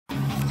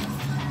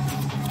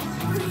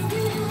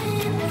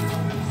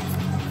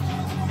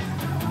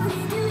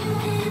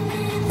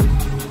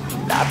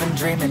been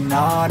dreaming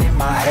on in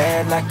my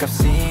head like I've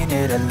seen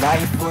it. A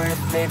life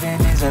worth living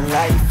is a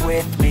life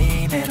with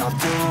meaning. I'll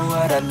do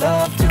what I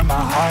love till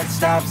my heart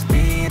stops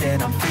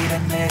beating. I'm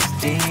feeding this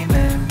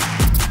demon.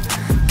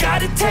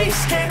 Got a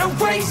taste, can't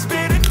erase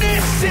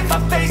bitterness in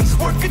my face.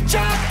 Work a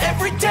job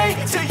every day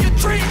till your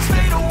dreams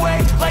fade away.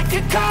 Like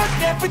a card,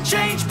 never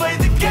change, play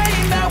the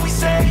game that we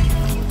say.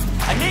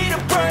 I need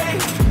a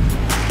break.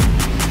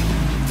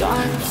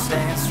 Time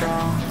staying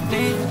strong,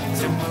 need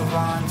to move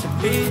on to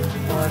be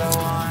what I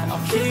want.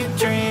 I'll keep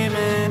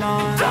dreaming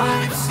on.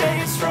 Time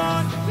staying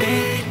strong,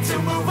 need to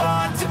move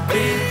on to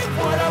be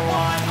what I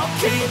want. I'll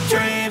keep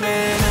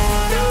dreaming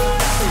on.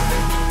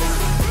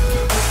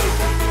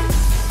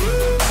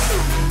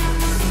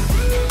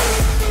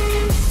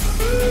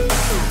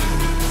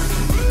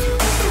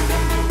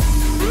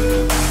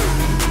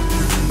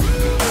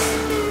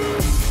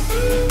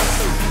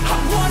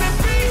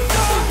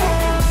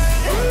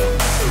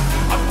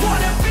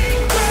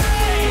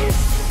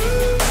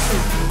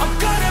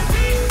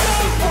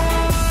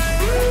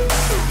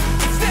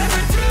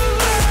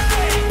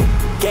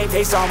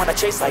 Pace on when I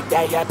chase like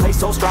that. Yeah, I play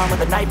so strong with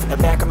a knife in the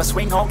back. I'ma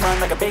swing home run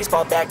like a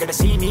baseball bat. Gonna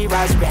see me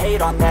rise, you can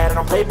hate on that. I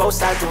don't play both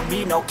sides, doing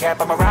me no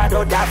cap. I'ma ride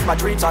or die for my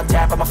dreams on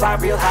tap. I'ma fly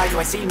real high, you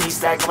ain't see me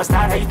slack. No, it's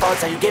not how you fall,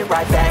 it's how you get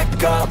right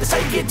back up. That's how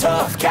you get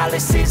tough.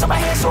 Calluses on my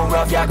hands so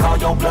rough, yeah, I call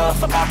your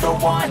bluff. I'm not the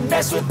one,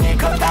 mess with me,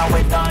 come down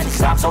with none.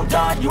 Cause I'm so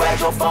done, you had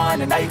your fun.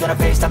 And now you're gonna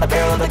face down the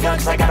barrel of the gun.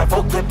 Cause I got a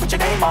full clip, put your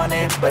name on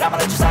it. But I'ma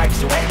let you slide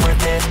cause you ain't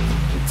worth it.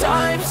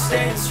 Time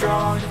staying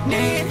strong,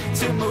 need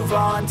to move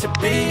on to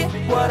be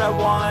what I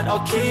want.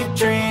 I'll keep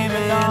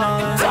dreaming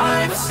on.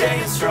 Time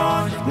staying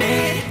strong,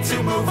 need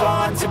to move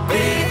on to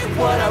be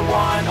what I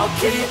want. I'll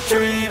keep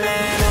dreaming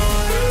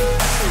on.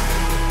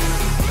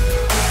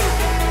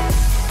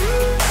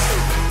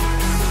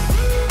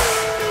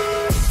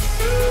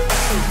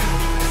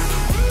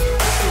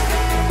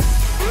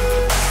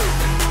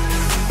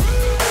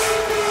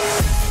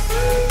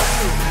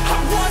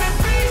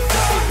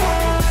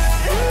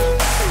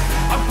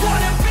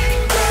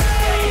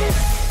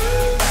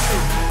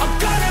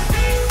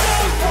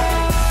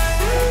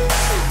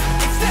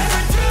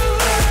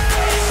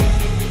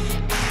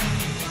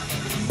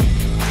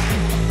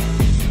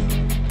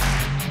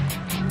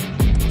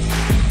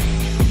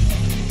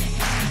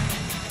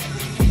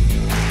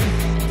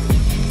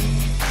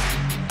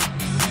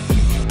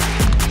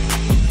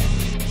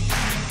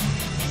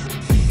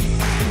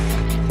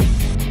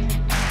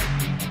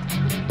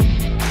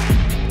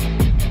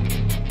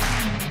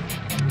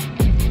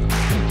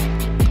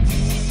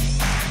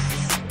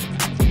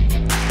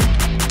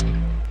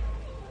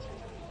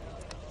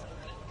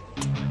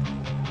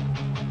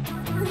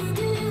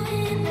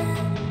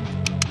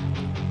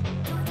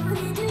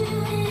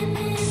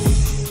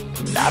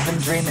 I've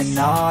been dreaming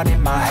on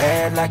in my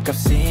head like I've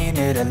seen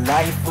it. A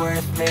life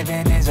worth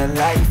living is a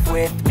life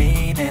with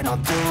meaning. I'll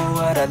do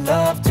what I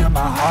love till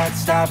my heart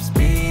stops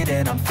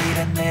beating. I'm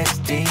feeding this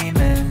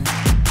demon.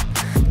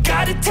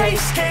 Got a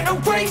taste, can't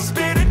erase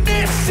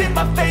bitterness in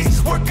my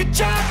face. Work a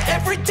job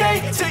every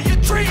day till your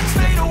dreams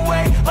fade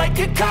away. Like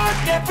a card,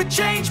 never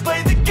change,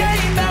 play the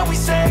game that we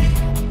say.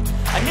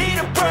 I need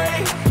a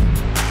break.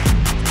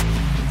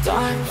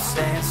 Time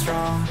staying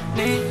strong,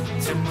 need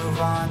to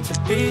move on to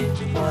be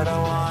what I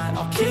want.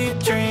 I'll keep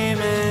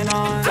dreaming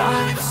on.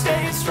 Time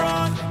staying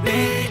strong,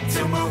 need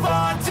to move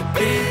on to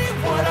be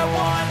what I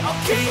want.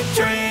 I'll keep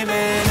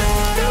dreaming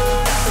on.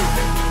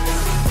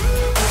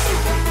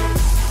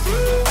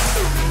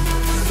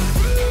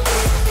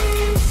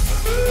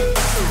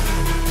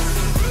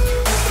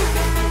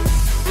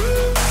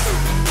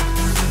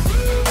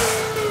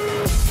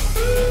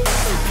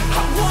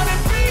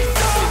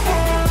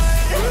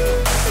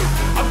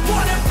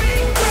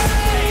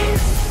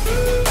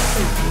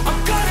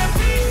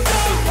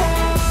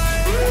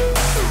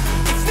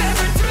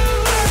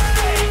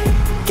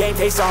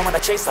 Pace on when I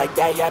chase like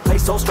that. Yeah, I play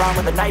so strong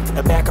with a knife in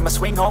the back. I'ma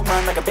swing home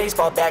run like a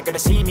baseball bat. Gonna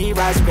see me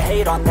rise, you can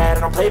hate on that. I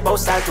don't play both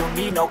sides, doing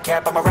me no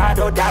cap. I'ma ride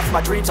or die for my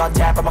dreams on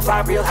tap. I'ma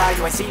fly real high,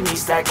 you ain't see me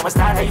slack. No, it's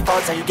not how you fall,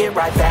 it's how you get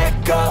right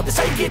back up. That's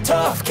how you get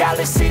tough.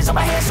 Calluses on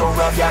my hands so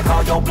rough, yeah, I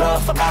call your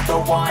bluff. I'm not the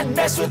one,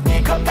 mess with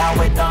me, come down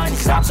with none.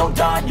 Cause I'm so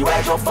done, you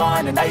had your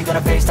fun. And now you're gonna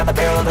face down the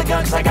barrel of the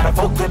gun. Cause I got a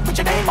full clip, put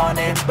your name on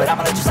it. But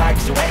I'ma let you slide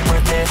cause you ain't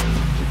worth it.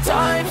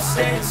 Time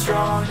staying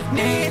strong,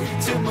 need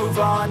to move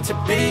on to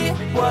be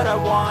what I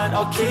want.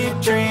 I'll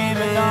keep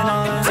dreaming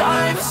on.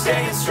 Time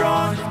staying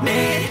strong,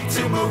 need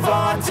to move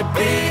on to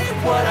be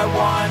what I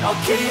want.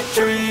 I'll keep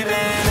dreaming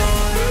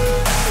on.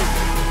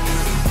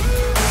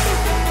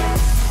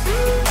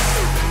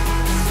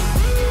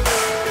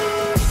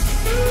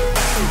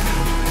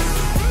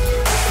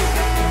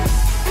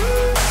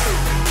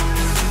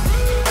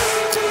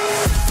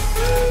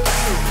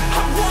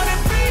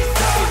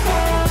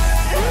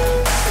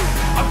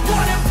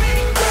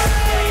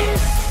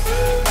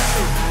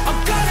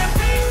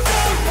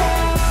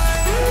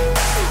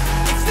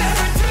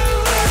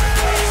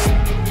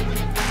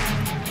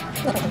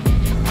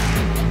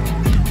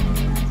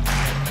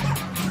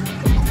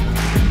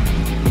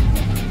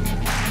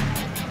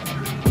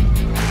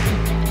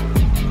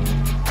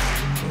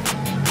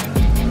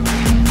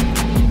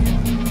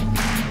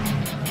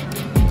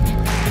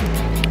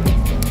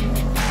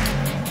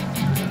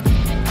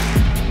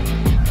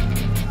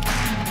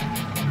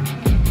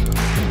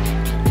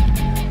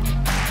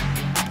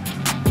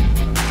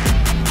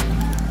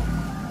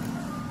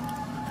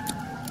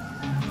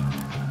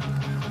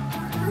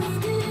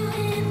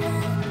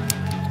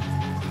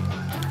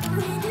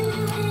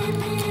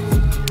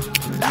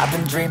 I've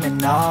been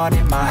dreaming on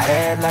in my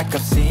head like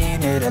I've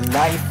seen it. A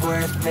life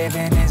worth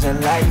living is a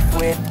life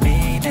with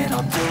meaning.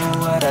 I'll do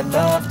what I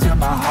love till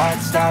my heart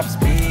stops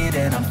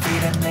beating. I'm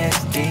feeding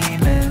this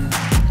demon.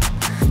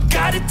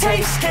 Got a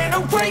taste, can't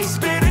erase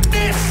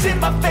bitterness in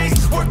my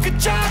face. Work a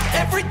job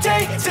every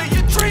day till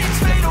your dreams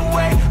fade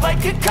away.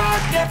 Like a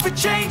card, never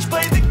change,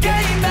 play the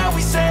game that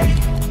we say.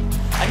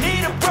 I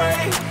need a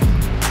break.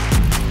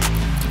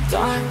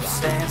 I'm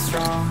staying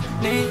strong,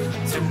 need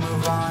to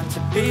move on to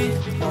be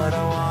what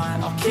I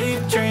want. I'll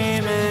keep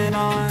dreaming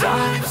on.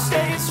 I'm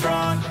staying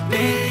strong,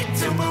 need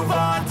to move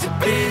on to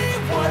be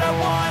what I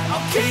want.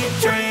 I'll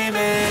keep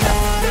dreaming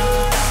on.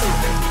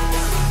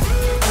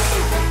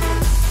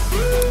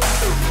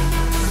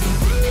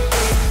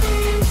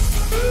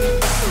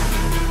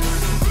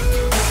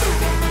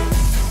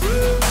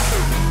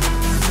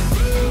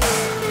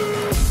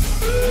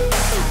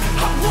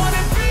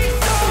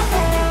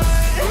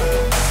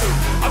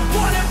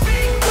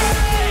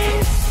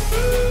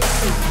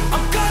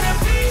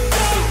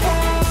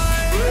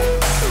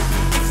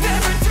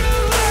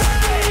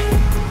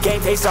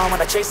 Face on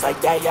when I chase like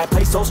that. Yeah, I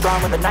play so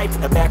strong with a knife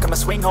in the back. I'ma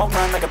swing home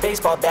run like a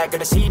baseball bat.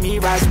 Gonna see me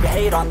rise, you can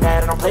hate on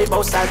that. I don't play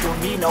both sides, doing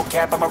me no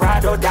cap. I'ma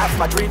ride or die for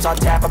my dreams on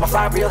tap. I'ma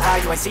fly real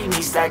high, you ain't see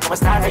me stack. No,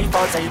 it's not how you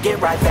fall, it's how you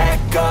get right back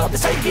up.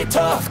 That's how you get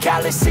tough.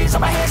 Calluses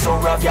on my hands so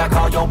rough, yeah, I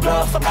call your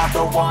bluff. I'm not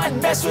the one,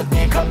 mess with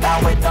me, come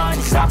out with none.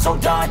 Cause I'm so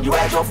done, you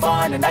had your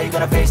fun. And now you're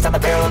gonna face down the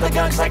barrel of the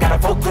gun. Cause I got a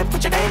full clip,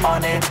 put your name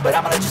on it. But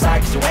I'ma let you slide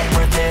cause you ain't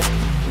worth it.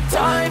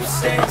 I'm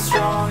staying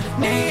strong,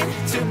 need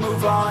to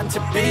move on to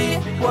be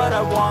what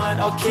I want.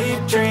 I'll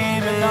keep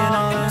dreaming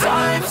on.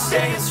 I'm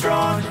staying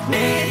strong,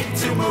 need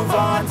to move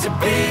on to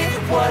be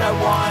what I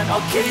want.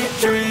 I'll keep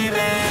dreaming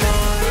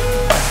on.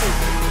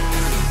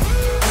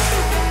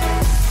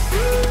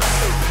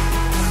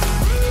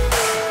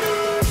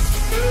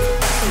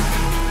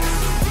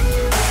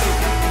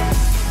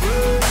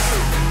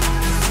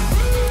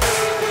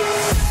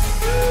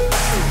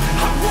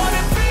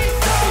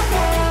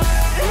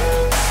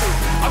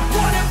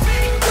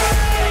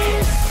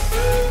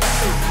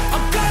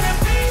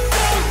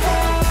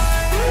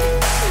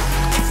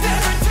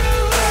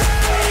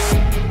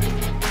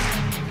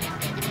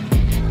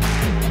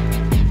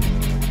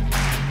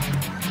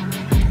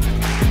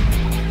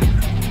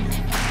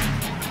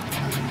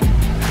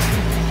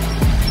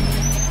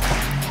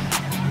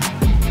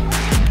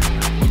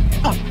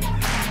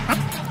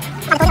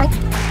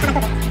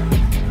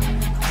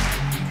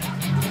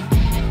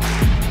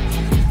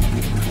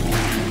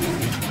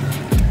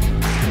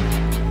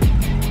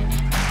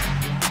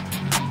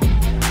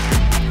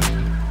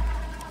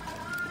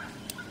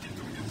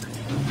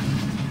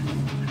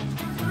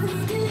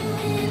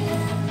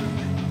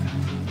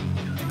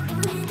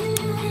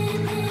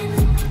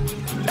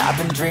 I've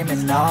been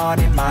dreaming on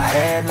in my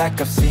head like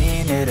I've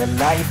seen it. A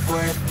life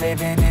worth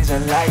living is a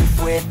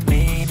life with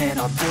meaning.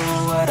 I'll do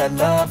what I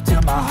love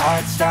till my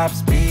heart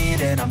stops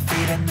beating. I'm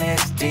feeding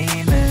this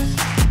demon.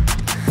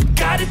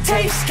 Got a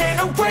taste,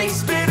 can't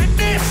erase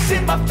bitterness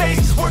in my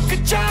face. Work a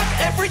job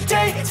every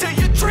day till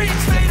your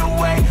dreams fade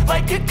away.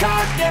 Like a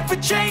card, never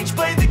change,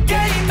 play the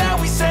game that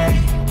we say.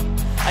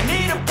 I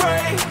need a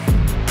break.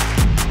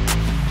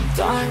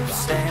 I'm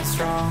staying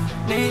strong,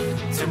 need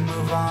to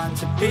move on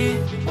to be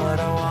what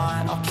I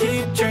want. I'll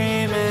keep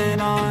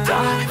dreaming on.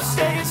 I'm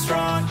staying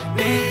strong,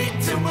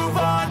 need to move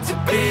on to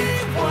be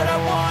what I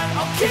want.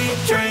 I'll keep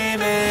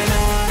dreaming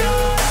on.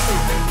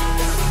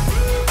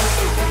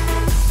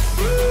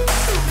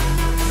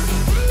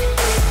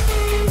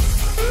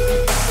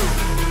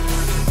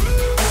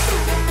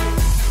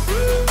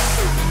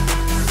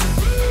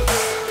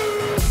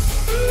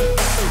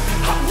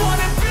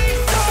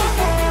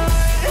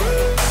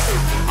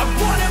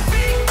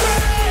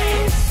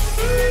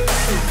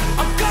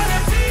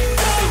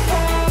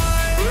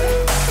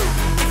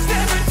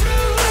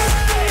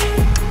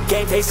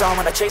 Face on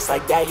when I chase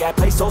like that. Yeah, I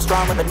play so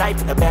strong with a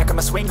knife in the back. I'ma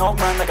swing home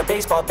run like a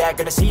baseball bat.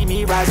 Gonna see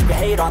me rise, you can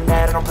hate on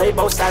that. I don't play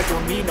both sides,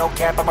 doing me no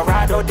cap. I'ma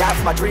ride or die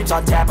for my dreams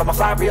on tap. I'ma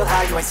fly real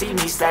high, you ain't see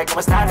me slack. No,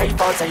 it's not how you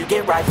fall, it's how you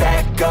get right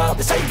back up.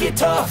 That's how you get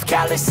tough.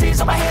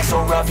 Calluses on my hands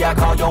so rough, yeah, I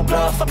call your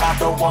bluff. I'm not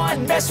the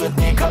one, mess with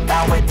me, come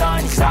out with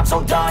none. Cause I'm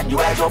so done, you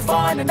had your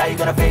fun. And now you're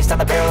gonna face down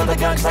the barrel of the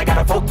gun. Cause I got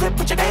a full clip,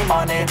 put your name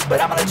on it. But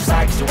I'ma let you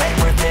slide cause you ain't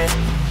worth it.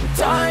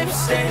 I'm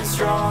staying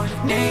strong,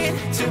 need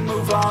to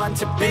move on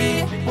to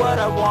be what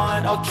I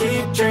want. I'll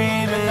keep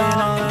dreaming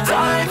on.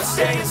 I'm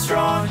staying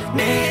strong,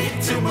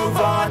 need to move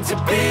on to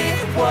be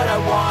what I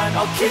want.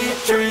 I'll keep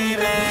dreaming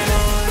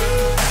on.